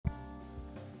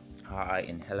Hi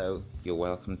and hello. You're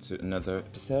welcome to another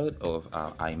episode of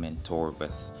our I Mentor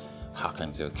with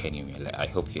Hakanzo Kenyumile. I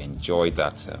hope you enjoyed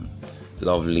that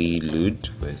lovely lude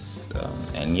with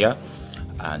Enya,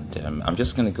 and I'm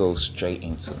just going to go straight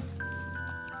into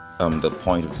the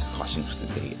point of discussion for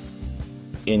today.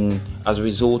 As a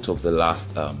result of the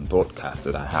last broadcast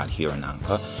that I had here on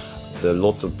Anchor, there are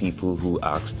lots of people who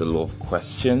asked a lot of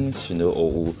questions,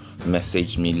 or who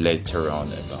messaged me later on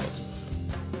about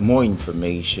more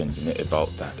information, about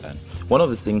that. And one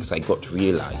of the things I got to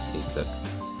realize is that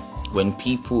when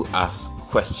people ask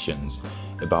questions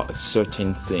about a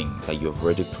certain thing that you've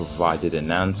already provided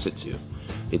an answer to,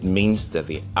 it means that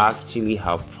they actually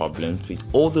have problems with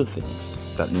other things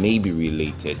that may be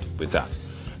related with that.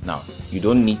 Now, you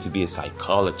don't need to be a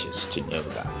psychologist to know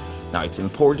that. Now, it's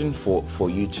important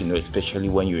for you to know, especially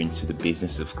when you're into the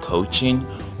business of coaching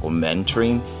or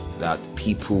mentoring, that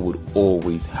people would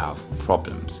always have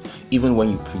problems. Even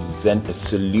when you present a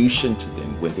solution to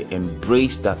them, when they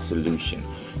embrace that solution,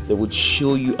 they would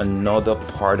show you another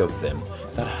part of them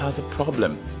that has a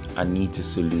problem and needs a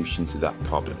solution to that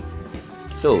problem.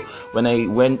 So when I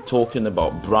went talking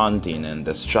about branding and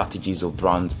the strategies of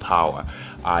brand power,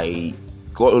 I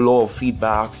got a lot of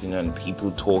feedbacks, and people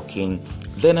talking.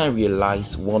 Then I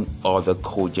realized one other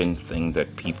cogent thing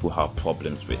that people have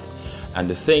problems with. And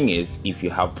the thing is, if you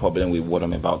have problem with what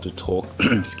I'm about to talk,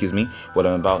 what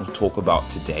I'm about to talk about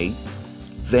today,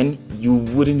 then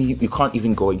you can't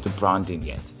even go into branding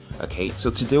yet. Okay, so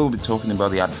today we'll be talking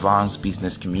about the advanced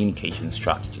business communication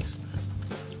strategies.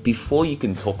 Before you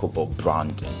can talk about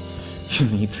branding, you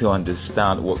need to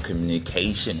understand what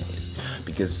communication is,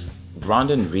 because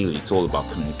branding really, it's all about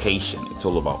communication. It's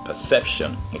all about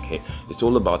perception. Okay, it's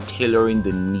all about tailoring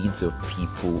the needs of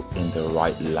people in the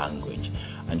right language.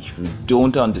 And if you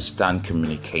don't understand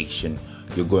communication,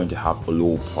 you're going to have a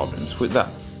lot of problems with that.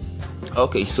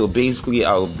 Okay, so basically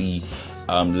I'll be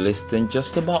listing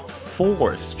just about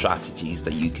 4 strategies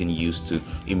that you can use to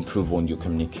improve on your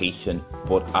communication.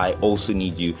 But I also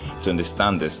need you to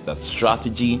understand this, that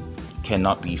strategy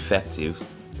cannot be effective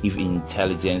if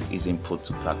intelligence isn't put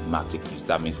to pragmatic use.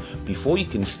 That means before you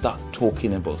can start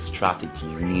talking about strategy,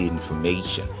 you need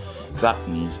information. That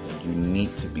means that you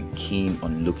need to be keen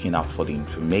on looking out for the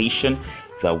information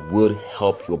that would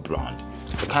help your brand,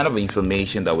 the kind of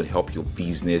information that would help your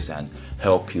business and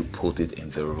help you put it in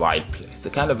the right place, the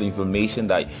kind of information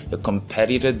that your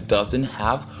competitor doesn't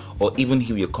have, or even if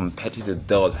your competitor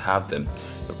does have them,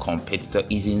 your competitor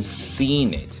isn't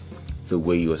seeing it the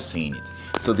way you're seeing it.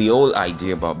 So the whole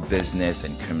idea about business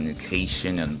and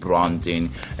communication and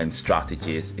branding and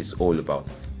strategies is all about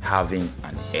having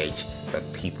an edge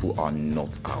that people are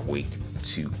not awake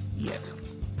to yet.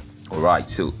 Alright,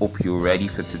 so hope you're ready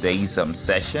for today's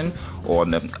session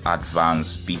on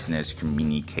advanced business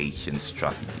communication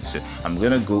strategy. So I'm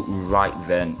going to go right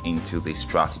then into the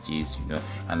strategies,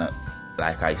 and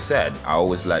like I said, I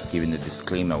always like giving a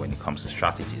disclaimer when it comes to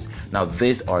strategies. Now,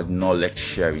 these are knowledge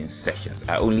sharing sessions.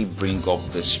 I only bring up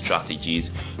the strategies.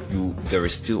 There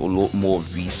is still a lot more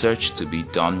research to be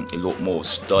done, a lot more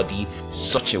study,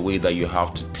 such a way that you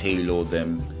have to tailor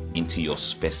them into your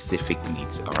specific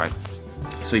needs. All right.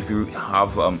 So if you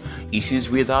have issues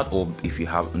with that, or if you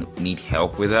need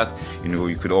help with that,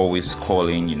 you could always call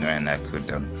in, and I could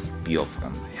be of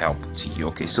help to you.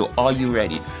 Okay, so are you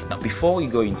ready? Now, before we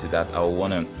go into that, I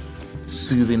want to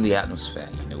soothe the atmosphere,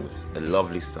 with a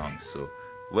lovely song. So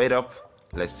wait up,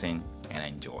 listen, and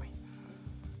enjoy.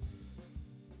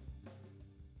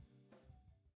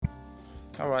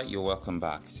 Alright, you're welcome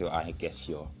back. So I guess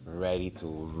you're ready to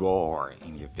roar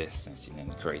in your business,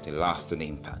 and create a lasting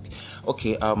impact.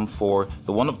 Okay, for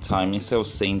the one of time, instead of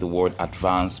saying the word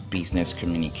advanced business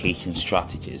communication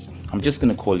strategies, I'm just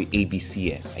going to call it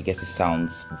ABCS. I guess it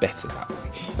sounds better that way.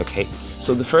 Okay,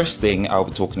 so the first thing I'll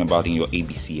be talking about in your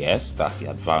ABCS, that's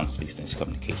the advanced business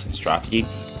communication strategy,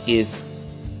 is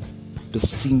the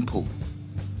simple,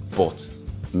 but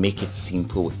make it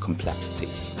simple with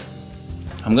complexities.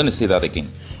 I'm going to say that again.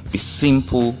 Be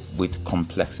simple with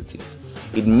complexities.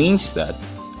 It means that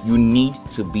you need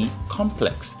to be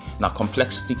complex. Now,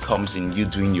 complexity comes in you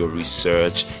doing your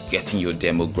research, getting your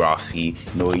demography,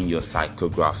 knowing your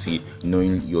psychography,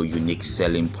 knowing your unique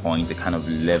selling point, the kind of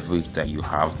leverage that you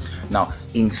have. Now,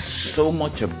 in so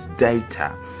much of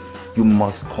data, you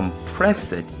must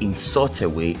compress it in such a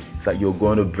way that you're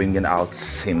going to bring it out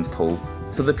simple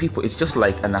to the people. It's just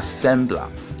like an assembler.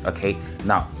 Okay,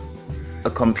 now a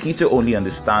computer only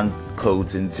understands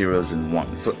codes in zeros and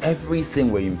ones. So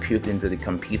everything we input into the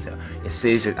computer, it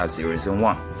says it as zeros and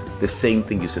ones. The same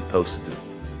thing you're supposed to do.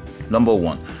 Number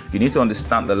one, you need to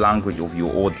understand the language of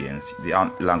your audience, the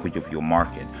language of your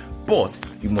market. But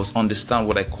you must understand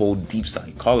what I call deep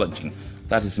psychology.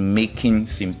 That is making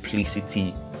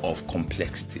simplicity of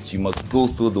complexities. You must go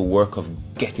through the work of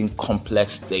getting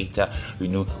complex data,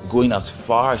 going as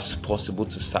far as possible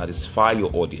to satisfy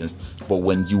your audience. But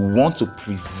when you want to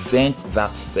present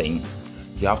that thing,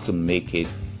 you have to make it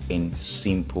in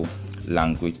simple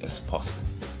language as possible.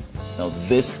 Now,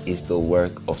 this is the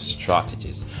work of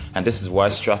strategists, and this is why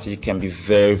strategy can be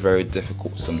very, very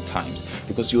difficult sometimes,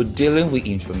 because you're dealing with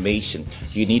information.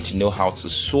 You need to know how to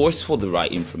source for the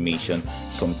right information.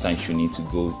 Sometimes you need to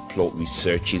go plot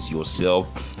researches yourself,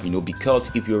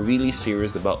 because if you're really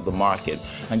serious about the market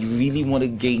and you really want to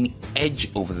gain edge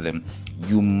over them,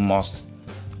 you must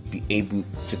be able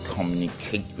to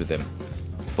communicate with them.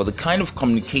 But the kind of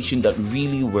communication that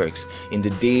really works in the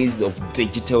days of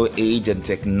digital age and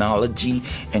technology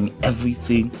and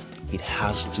everything, it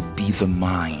has to be the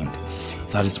mind.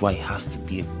 That is why it has to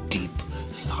be a deep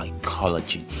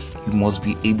psychology. You must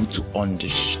be able to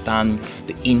understand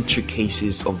the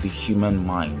intricacies of the human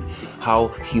mind, how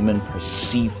humans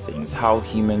perceive things, how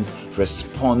humans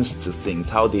respond to things,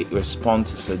 how they respond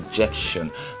to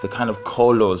suggestion, the kind of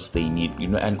colors they need,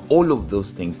 and all of those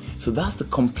things. So that's the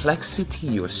complexity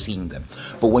you're seeing them.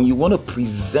 But when you want to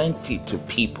present it to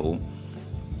people,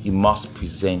 you must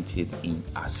present it in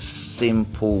as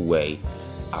simple way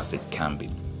as it can be.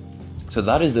 So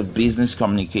that is the business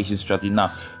communication strategy.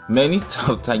 Now, many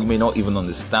times you may not even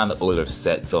understand all I've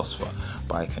said thus far,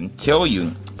 but I can tell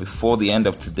you before the end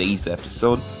of today's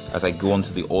episode, as I go on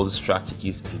to the other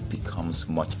strategies, it becomes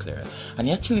much clearer. And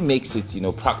it actually makes it,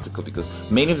 practical, because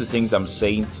many of the things I'm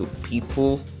saying to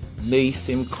people may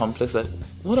seem complex. Like,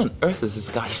 what on earth is this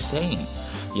guy saying?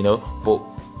 But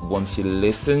once you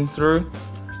listen through,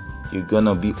 you're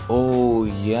gonna be, oh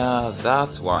yeah,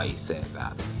 that's why he said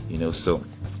that. So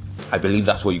I believe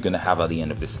that's what you're going to have at the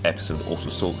end of this episode also.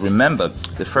 So remember,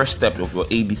 the first step of your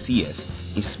ABCS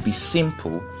is be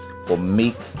simple, but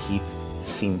make it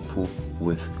simple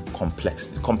with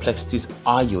complexity. Complexities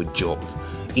are your job.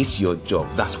 It's your job.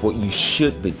 That's what you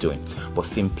should be doing. But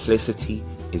simplicity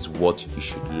is what you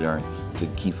should learn to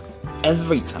give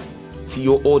every time to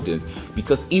your audience.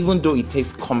 Because even though it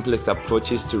takes complex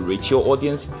approaches to reach your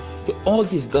audience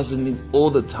doesn't need all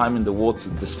the time in the world to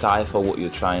decipher what you're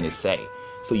trying to say.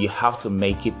 So you have to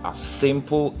make it as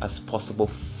simple as possible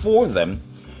for them,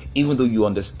 even though you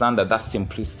understand that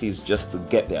simplicity is just to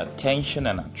get their attention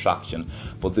and attraction.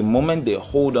 But the moment they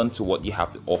hold on to what you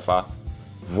have to offer,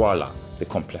 voila, the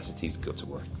complexities go to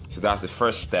work. So that's the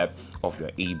first step of your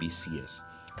ABCS.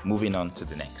 Moving on to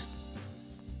the next.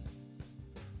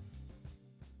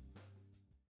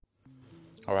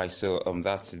 All right, so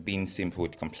that's being simple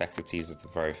with complexities is the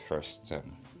very first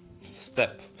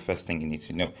first thing you need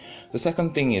to know. The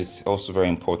second thing is also very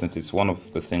important. It's one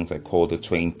of the things I call the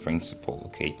Twain principle.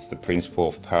 Okay, it's the principle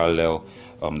of parallel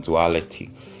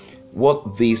duality.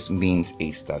 What this means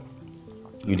is that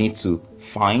you need to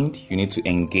find, you need to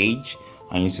engage,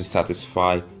 and you need to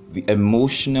satisfy the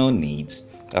emotional needs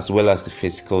as well as the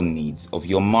physical needs of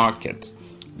your market.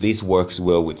 This works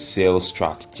well with sales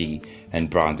strategy and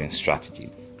branding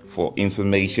strategy. For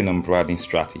information on branding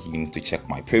strategy, you need to check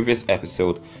my previous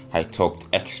episode. I talked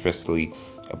expressly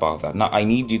about that. Now, I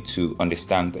need you to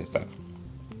understand this, that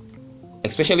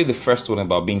especially the first one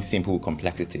about being simple with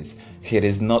complexities, it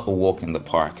is not a walk in the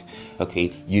park.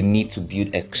 Okay, you need to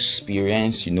build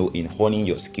experience, in honing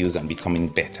your skills and becoming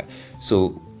better. So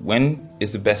when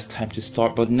is the best time to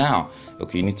start? But now,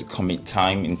 okay, you need to commit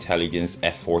time, intelligence,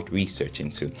 effort, research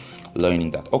into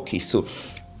learning that. Okay, so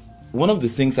one of the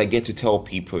things I get to tell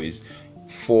people is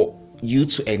for you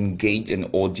to engage an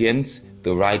audience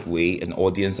the right way, an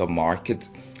audience or market,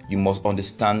 you must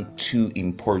understand two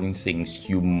important things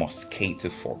you must cater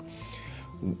for.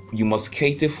 You must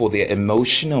cater for their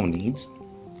emotional needs,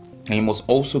 and you must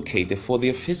also cater for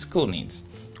their physical needs.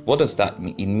 What does that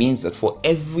mean? It means that for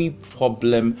every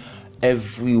problem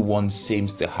everyone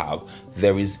seems to have,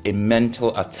 there is a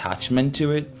mental attachment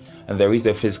to it, and there is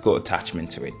a physical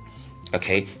attachment to it.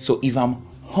 Okay, so if I'm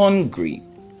hungry,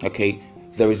 okay,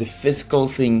 there is a physical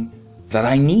thing that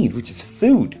I need, which is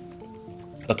food.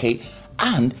 Okay,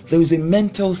 and there is a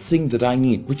mental thing that I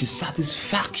need, which is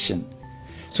satisfaction.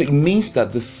 So it means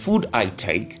that the food I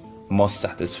take must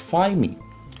satisfy me,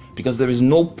 because there is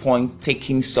no point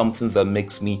taking something that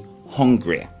makes me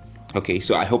hungrier. Okay,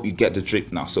 so I hope you get the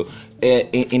trick now. So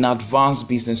in advanced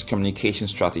business communication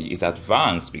strategy, it's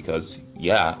advanced because,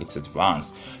 yeah, it's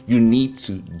advanced. You need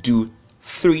to do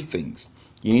three things.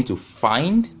 You need to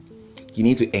find, you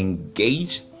need to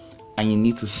engage, and you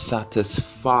need to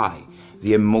satisfy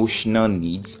the emotional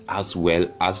needs as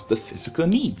well as the physical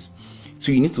needs.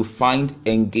 So you need to find,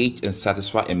 engage, and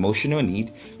satisfy emotional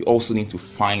need. You also need to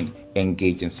find,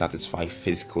 engage, and satisfy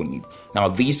physical need. Now,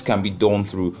 these can be done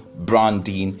through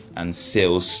branding and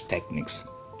sales techniques.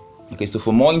 Okay, so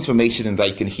for more information on that,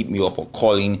 you can hit me up or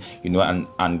call in,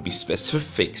 and be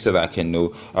specific so that I can know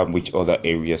which other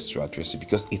areas to address it,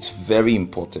 because it's very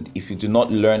important. If you do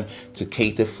not learn to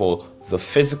cater for the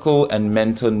physical and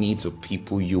mental needs of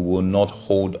people, you will not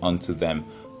hold on to them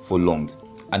for long.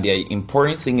 And the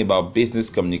important thing about business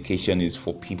communication is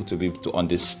for people to be able to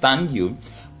understand you,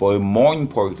 but more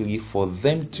importantly, for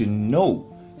them to know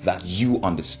that you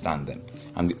understand them.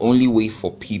 And the only way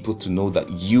for people to know that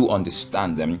you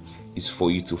understand them is for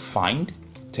you to find,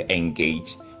 to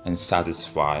engage, and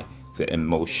satisfy the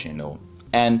emotional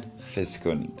and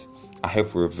physical need. I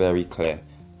hope we're very clear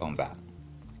on that.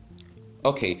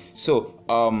 Okay, so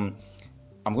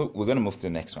we're going to move to the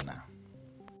next one now.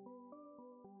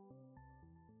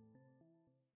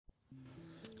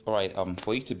 All right,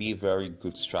 for you to be a very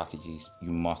good strategist,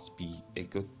 you must be a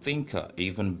good thinker,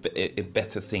 even a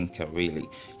better thinker, really.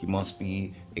 You must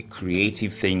be a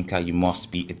creative thinker, you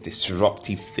must be a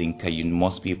disruptive thinker, you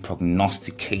must be a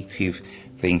prognosticative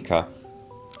thinker,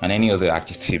 and any other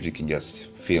adjectives you can just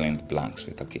fill in the blanks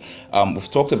with. Okay,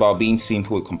 we've talked about being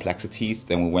simple with complexities,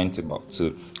 then we went about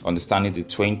to understanding the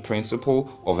twin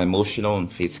principle of emotional and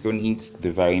physical needs.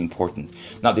 They're very important.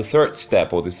 Now, the third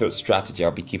step or the third strategy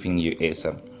I'll be giving you is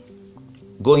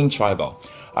going tribal.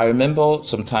 I remember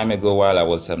some time ago while I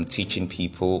was teaching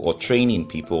people or training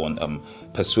people on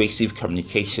persuasive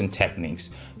communication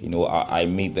techniques, I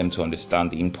made them to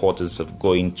understand the importance of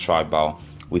going tribal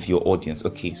with your audience.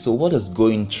 Okay, so what does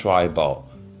going tribal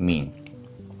mean?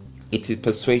 It is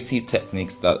persuasive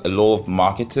techniques that a lot of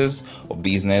marketers or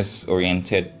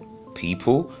business-oriented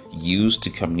people use to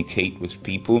communicate with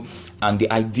people. And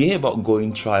the idea about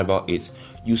going tribal is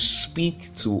you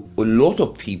speak to a lot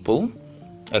of people.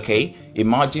 Okay,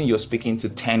 imagine you're speaking to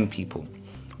 10 people,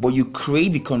 but you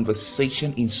create the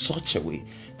conversation in such a way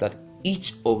that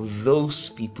each of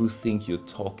those people think you're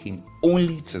talking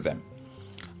only to them.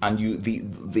 And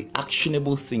the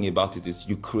actionable thing about it is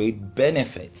you create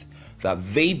benefits that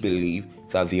they believe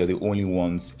that they are the only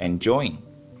ones enjoying.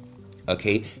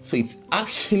 Okay, so it's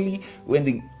actually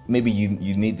when maybe you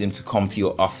need them to come to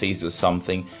your office or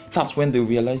something, that's when they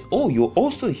realize, oh, you're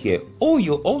also here. Oh,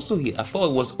 you're also here. I thought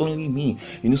it was only me.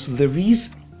 So there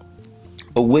is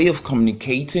a way of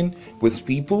communicating with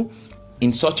people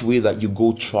in such a way that you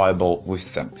go tribal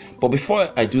with them. But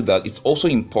before I do that, it's also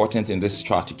important in this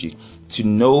strategy to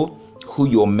know who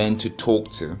you're meant to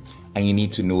talk to, and you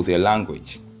need to know their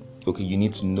language. Okay, you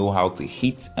need to know how to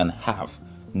hit and have,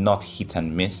 not hit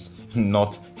and miss,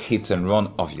 not hit and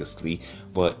run, obviously,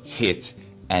 but hit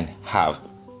and have.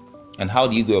 And how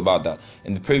do you go about that?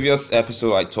 In the previous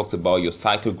episode, I talked about your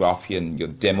psychography and your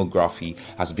demography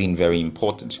has been very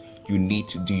important. You need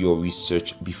to do your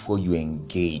research before you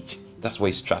engage. That's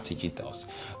what strategy does.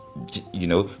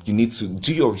 You need to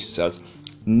do your research,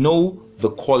 know the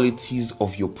qualities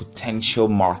of your potential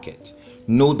market,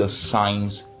 know the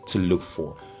signs to look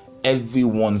for.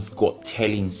 Everyone's got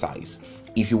telling signs.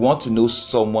 If you want to know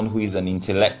someone who is an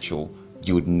intellectual,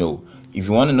 you would know. If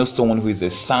you want to know someone who is a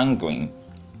sanguine,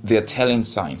 they're telling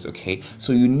signs, okay?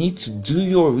 So you need to do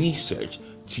your research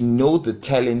to know the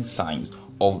telling signs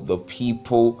of the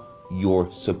people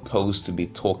you're supposed to be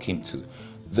talking to.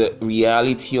 The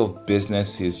reality of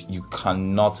business is you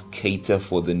cannot cater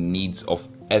for the needs of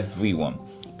everyone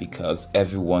because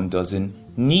everyone doesn't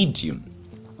need you.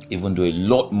 Even though a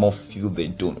lot more feel they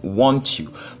don't want you.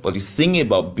 But the thing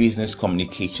about business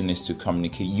communication is to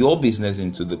communicate your business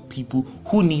into the people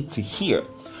who need to hear,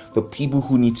 the people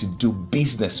who need to do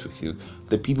business with you,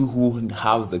 the people who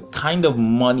have the kind of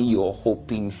money you're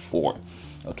hoping for.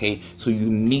 Okay, so you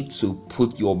need to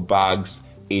put your bags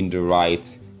in the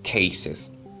right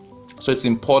cases. So it's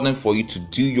important for you to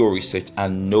do your research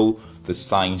and know the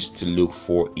signs to look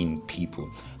for in people.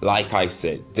 Like I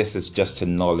said, this is just a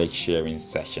knowledge sharing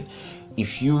session.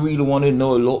 If you really want to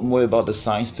know a lot more about the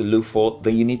signs to look for,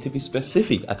 then you need to be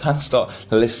specific. I can't start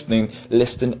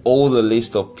listing all the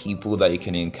list of people that you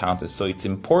can encounter. So it's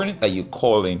important that you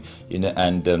call in,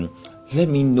 and let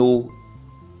me know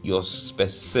your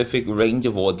specific range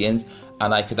of audience,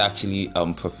 and I could actually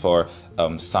prefer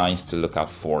signs to look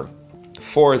out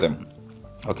for them.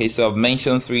 Okay, so I've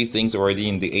mentioned 3 things already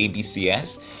in the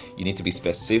ABCS. You need to be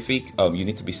specific, you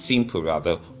need to be simple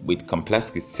rather with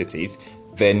complexities.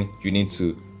 Then you need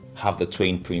to have the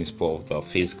twin principle of the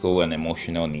physical and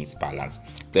emotional needs balance.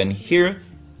 Then here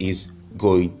is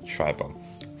going tribal.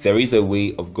 There is a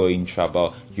way of going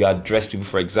tribal. You address people,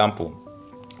 for example,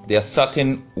 There are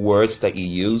certain words that you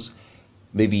use.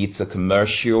 Maybe it's a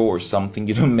commercial or something.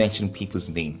 You don't mention people's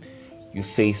name. You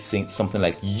say something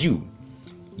like you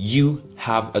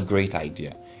have a great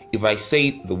idea. If I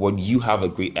say the word you have a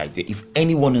great idea, if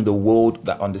anyone in the world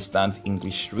that understands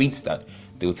English reads that,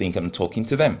 they'll think I'm talking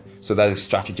to them. So that's a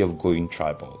strategy of going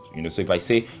tribal. So if I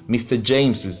say Mr.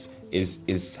 James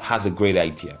has a great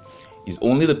idea, it's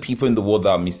only the people in the world that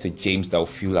are Mr. James that will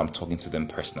feel I'm talking to them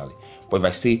personally. But if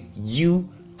I say you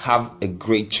have a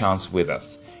great chance with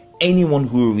us, anyone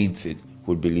who reads it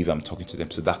would believe I'm talking to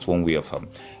them. So that's one way of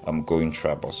going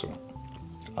tribal. So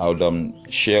I'll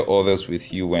share others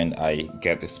with you when I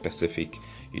get the specific,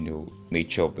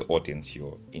 nature of the audience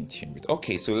you're in tune with.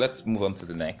 Okay, so let's move on to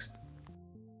the next.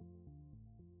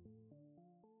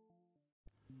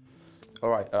 All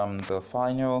right, the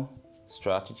final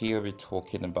strategy we'll be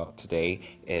talking about today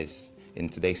in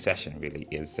today's session really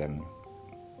is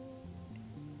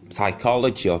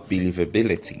psychology of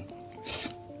believability.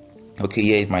 Okay,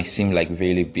 yeah, it might seem like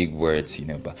really big words,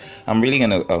 but I'm really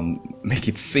gonna make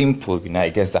it simple. I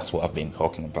guess that's what I've been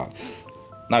talking about.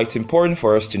 Now, it's important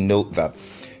for us to note that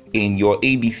in your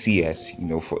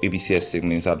ABCS, for ABCS it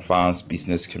means Advanced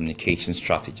Business Communication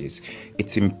Strategies,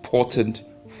 it's important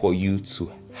for you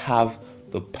to have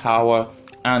the power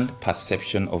and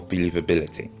perception of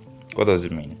believability. What does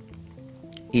it mean?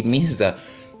 It means that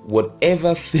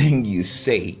whatever thing you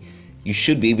say, you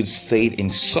should be able to say it in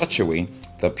such a way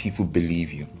that people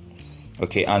believe you.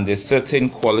 Okay, and there's certain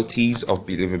qualities of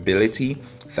believability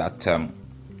that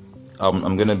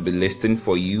I'm going to be listing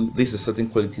for you. These are certain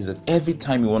qualities that every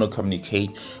time you want to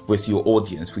communicate with your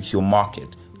audience, with your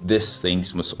market, these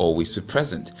things must always be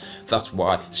present. That's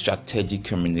why strategic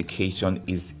communication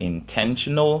is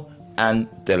intentional and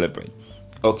deliberate.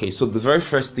 Okay, so the very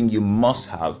first thing you must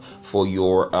have for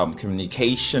your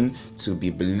communication to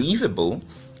be believable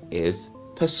is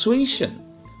persuasion.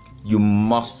 You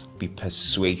must be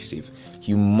persuasive.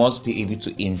 You must be able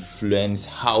to influence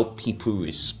how people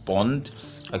respond,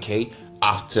 okay,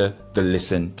 after they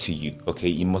listen to you. Okay,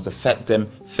 you must affect them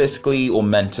physically or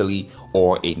mentally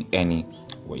or in any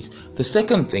ways. The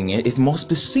second thing is it must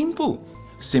be simple.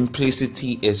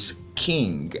 Simplicity is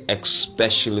king,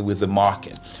 especially with the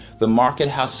market. The market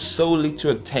has so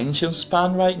little attention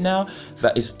span right now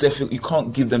that it's difficult. You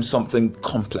can't give them something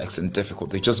complex and difficult.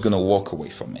 They're just going to walk away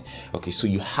from it. Okay, so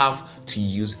you have to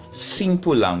use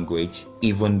simple language,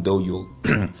 even though you're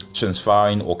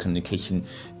transferring or communicating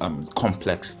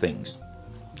complex things.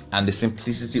 And the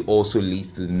simplicity also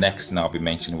leads to the next thing I'll be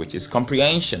mentioning, which is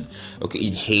comprehension. Okay,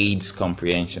 it aids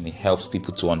comprehension. It helps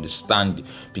people to understand,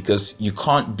 because you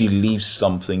can't believe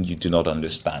something you do not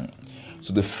understand.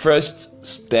 So the first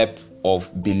step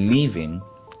of believing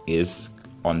is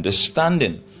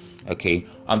understanding. Okay,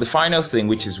 and the final thing,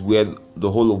 which is where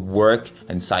the whole of work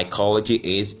and psychology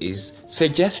is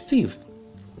suggestive.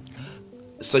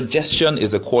 Suggestion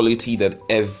is a quality that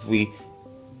every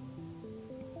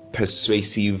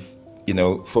persuasive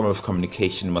form of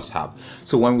communication must have.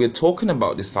 So when we're talking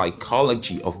about the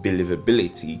psychology of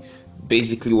believability,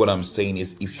 basically what I'm saying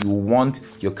is, if you want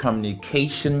your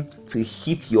communication to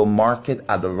hit your market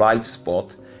at the right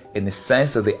spot, in the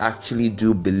sense that they actually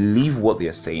do believe what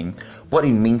they're saying, what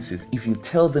it means is, if you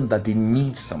tell them that they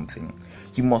need something,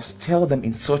 you must tell them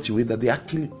in such a way that they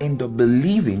actually end up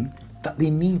believing that they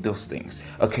need those things.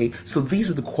 Okay, so these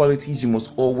are the qualities you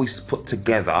must always put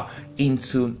together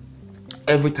into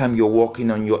every time you're working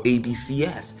on your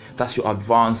ABCS. That's your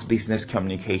Advanced Business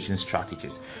Communication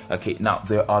Strategies. Okay, now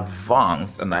they're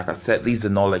advanced, and like I said, these are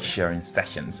knowledge sharing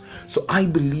sessions. So I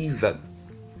believe that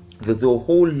there's a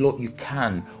whole lot you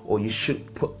can or you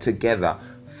should put together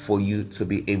for you to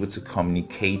be able to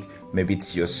communicate. Maybe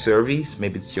it's your service,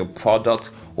 maybe it's your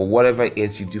product, or whatever it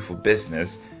is you do for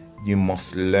business. You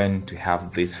must learn to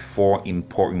have these four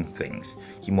important things.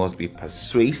 You must be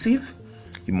persuasive,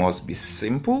 you must be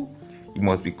simple, you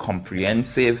must be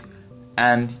comprehensive,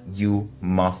 and you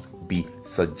must be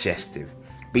suggestive.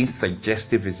 Being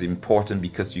suggestive is important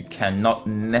because you cannot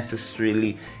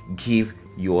necessarily give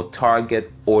your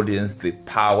target audience the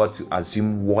power to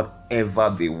assume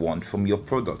whatever they want from your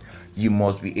product. You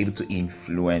must be able to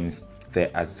influence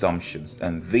their assumptions,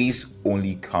 and these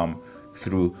only come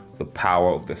through the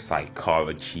power of the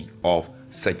psychology of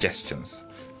suggestions.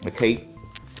 Okay,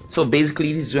 So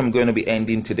basically, this is where I'm going to be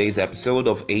ending today's episode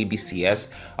of ABCS,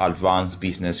 Advanced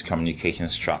Business Communication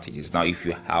Strategies. Now, if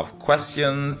you have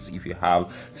questions, if you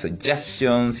have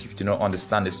suggestions, if you do not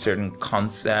understand a certain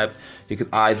concept, you could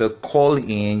either call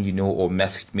in, or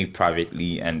message me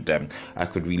privately, and I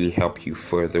could really help you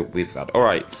further with that. All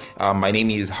right. My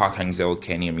name is Hakangzel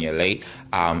Kenny.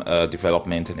 I'm a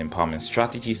development and empowerment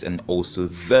strategist and also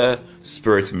the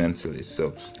spirit mentalist.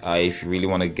 So if you really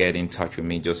want to get in touch with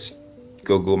me, just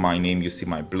Google my name. You see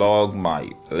my blog, my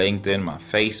LinkedIn, my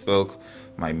Facebook,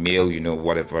 my mail,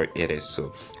 whatever it is.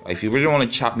 So if you really want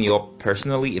to chat me up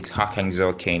personally, it's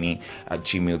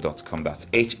harkangzelkenny@gmail.com. That's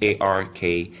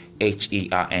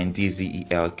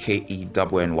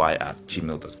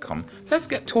HARKHERNDZELKENNY@gmail.com. Let's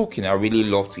get talking. I really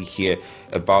love to hear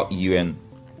about you and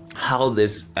how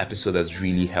this episode has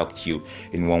really helped you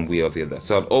in one way or the other.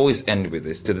 So I'll always end with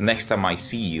this. To the next time I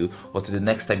see you, or to the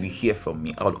next time you hear from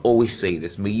me, I'll always say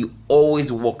this: may you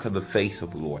always walk on the face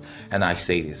of the Lord. And I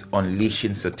say this: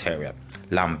 unleashing Soteria,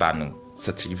 Lambano,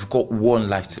 Soteria. You've got one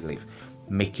life to live.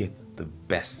 Make it the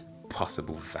best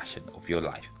possible version of your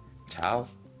life. Ciao.